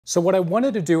So what I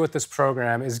wanted to do with this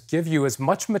program is give you as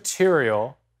much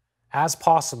material as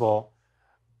possible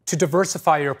to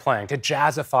diversify your playing, to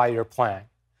jazzify your playing.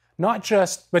 Not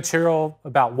just material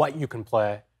about what you can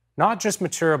play, not just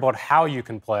material about how you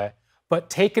can play, but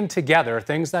taken together,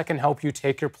 things that can help you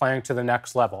take your playing to the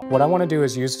next level. What I want to do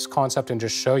is use this concept and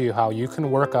just show you how you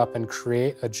can work up and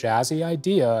create a jazzy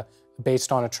idea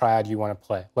based on a triad you want to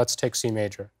play. Let's take C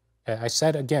major. Okay, I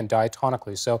said, again,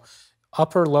 diatonically. So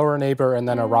upper, lower neighbor, and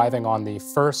then arriving on the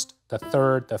first, the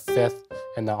third, the fifth,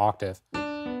 and the octave.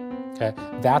 Okay,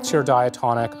 that's your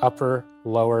diatonic upper,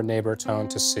 lower neighbor tone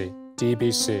to C, D,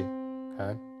 B, C.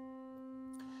 Okay.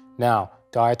 Now,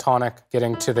 diatonic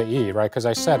getting to the E, right? Because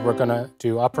I said we're going to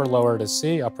do upper, lower to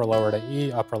C, upper, lower to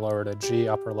E, upper, lower to G,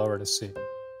 upper, lower to C.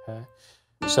 Okay.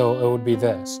 So it would be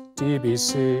this, D, B,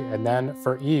 C, and then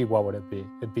for E, what would it be?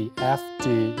 It'd be F,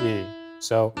 D, E.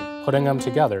 So putting them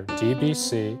together, D, B,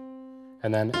 C,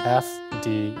 and then F,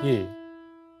 D, E.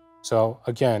 So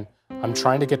again, I'm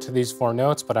trying to get to these four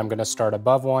notes, but I'm going to start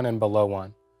above one and below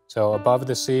one. So above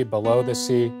the C, below the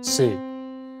C, C.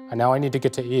 And now I need to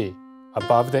get to E.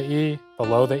 Above the E,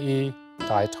 below the E,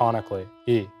 diatonically,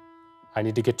 E. I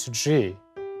need to get to G.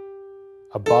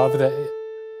 Above the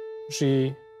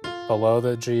G, below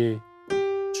the G,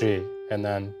 G. And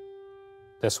then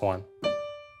this one,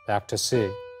 back to C.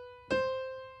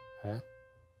 Okay.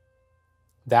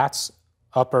 That's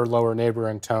upper, lower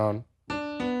neighboring tone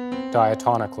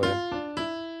diatonically.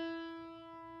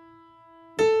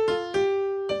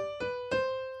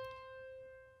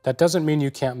 That doesn't mean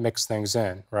you can't mix things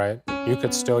in, right? You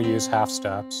could still use half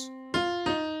steps.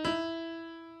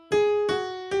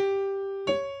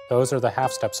 Those are the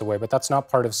half steps away, but that's not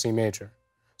part of C major.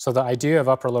 So the idea of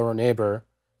upper lower neighbor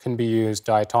can be used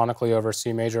diatonically over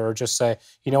C major, or just say,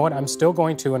 you know what, I'm still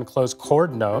going to enclose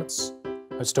chord notes.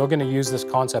 I'm still going to use this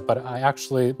concept, but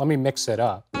let me mix it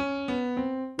up.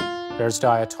 There's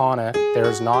diatonic,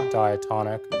 there's not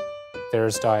diatonic,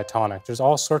 there's diatonic. There's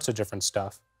all sorts of different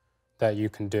stuff that you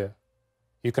can do.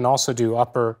 You can also do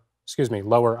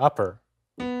lower upper.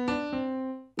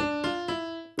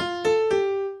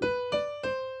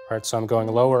 All right, so I'm going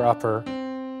lower upper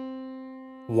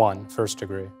 1, first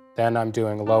degree. Then I'm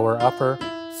doing lower upper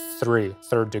 3,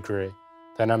 third degree.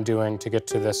 Then I'm doing, to get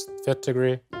to this 5th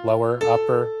degree, lower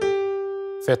upper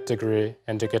 5th degree.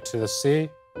 And to get to the C,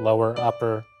 lower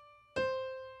upper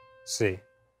C,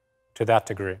 to that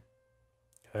degree.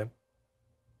 Okay.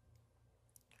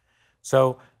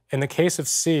 So in the case of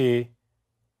C,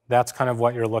 that's kind of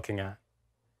what you're looking at.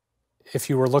 If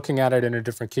you were looking at it in a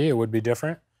different key, it would be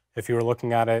different. If you were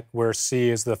looking at it where C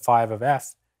is the 5 of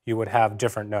F, you would have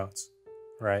different notes,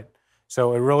 right?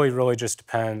 So it really just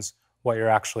depends what you're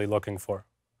actually looking for.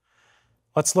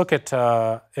 Let's look at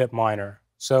it minor.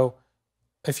 So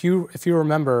if you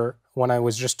remember when I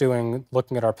was just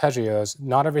looking at arpeggios,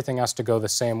 not everything has to go the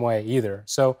same way either.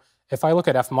 So if I look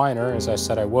at F minor, as I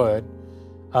said I would,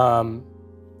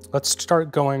 let's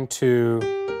start going to,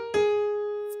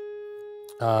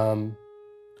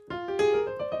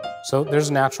 so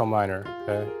there's natural minor,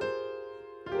 okay?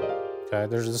 Okay,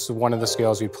 this is one of the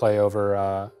scales you play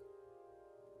over,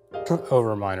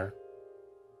 over minor.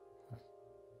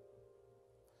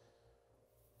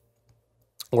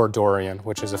 Or Dorian,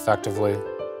 which is effectively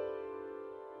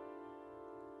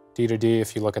D to D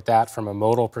if you look at that from a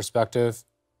modal perspective.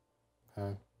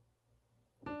 Okay.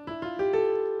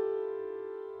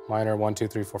 Minor 1, 2,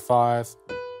 3, 4, 5.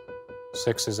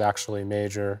 6 is actually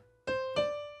major.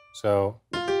 So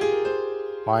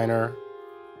minor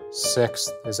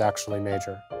 6th is actually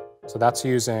major. So that's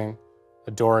using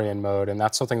the Dorian mode, and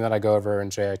that's something that I go over in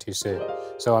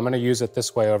JITC. So I'm going to use it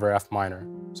this way over F minor.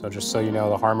 So just so you know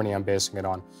the harmony I'm basing it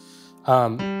on.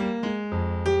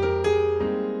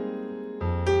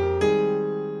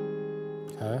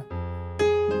 Okay.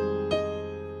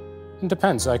 It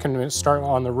depends. I can start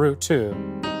on the root too.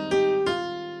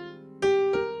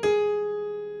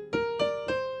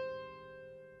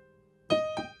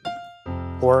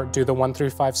 Or do the 1, 3,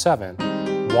 5, 7.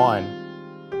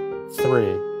 1,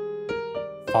 3,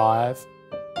 5.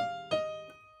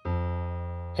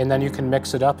 And then you can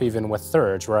mix it up even with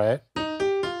thirds, right?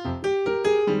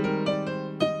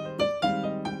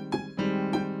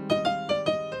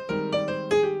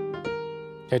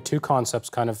 Okay, two concepts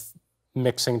kind of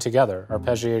mixing together,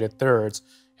 arpeggiated thirds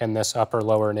and this upper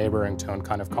lower neighboring tone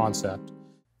kind of concept.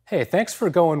 Hey, thanks for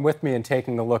going with me and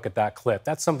taking a look at that clip.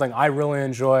 That's something I really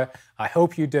enjoy. I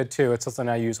hope you did too. It's something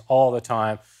I use all the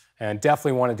time and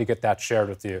definitely wanted to get that shared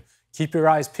with you. Keep your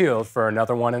eyes peeled for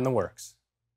another one in the works.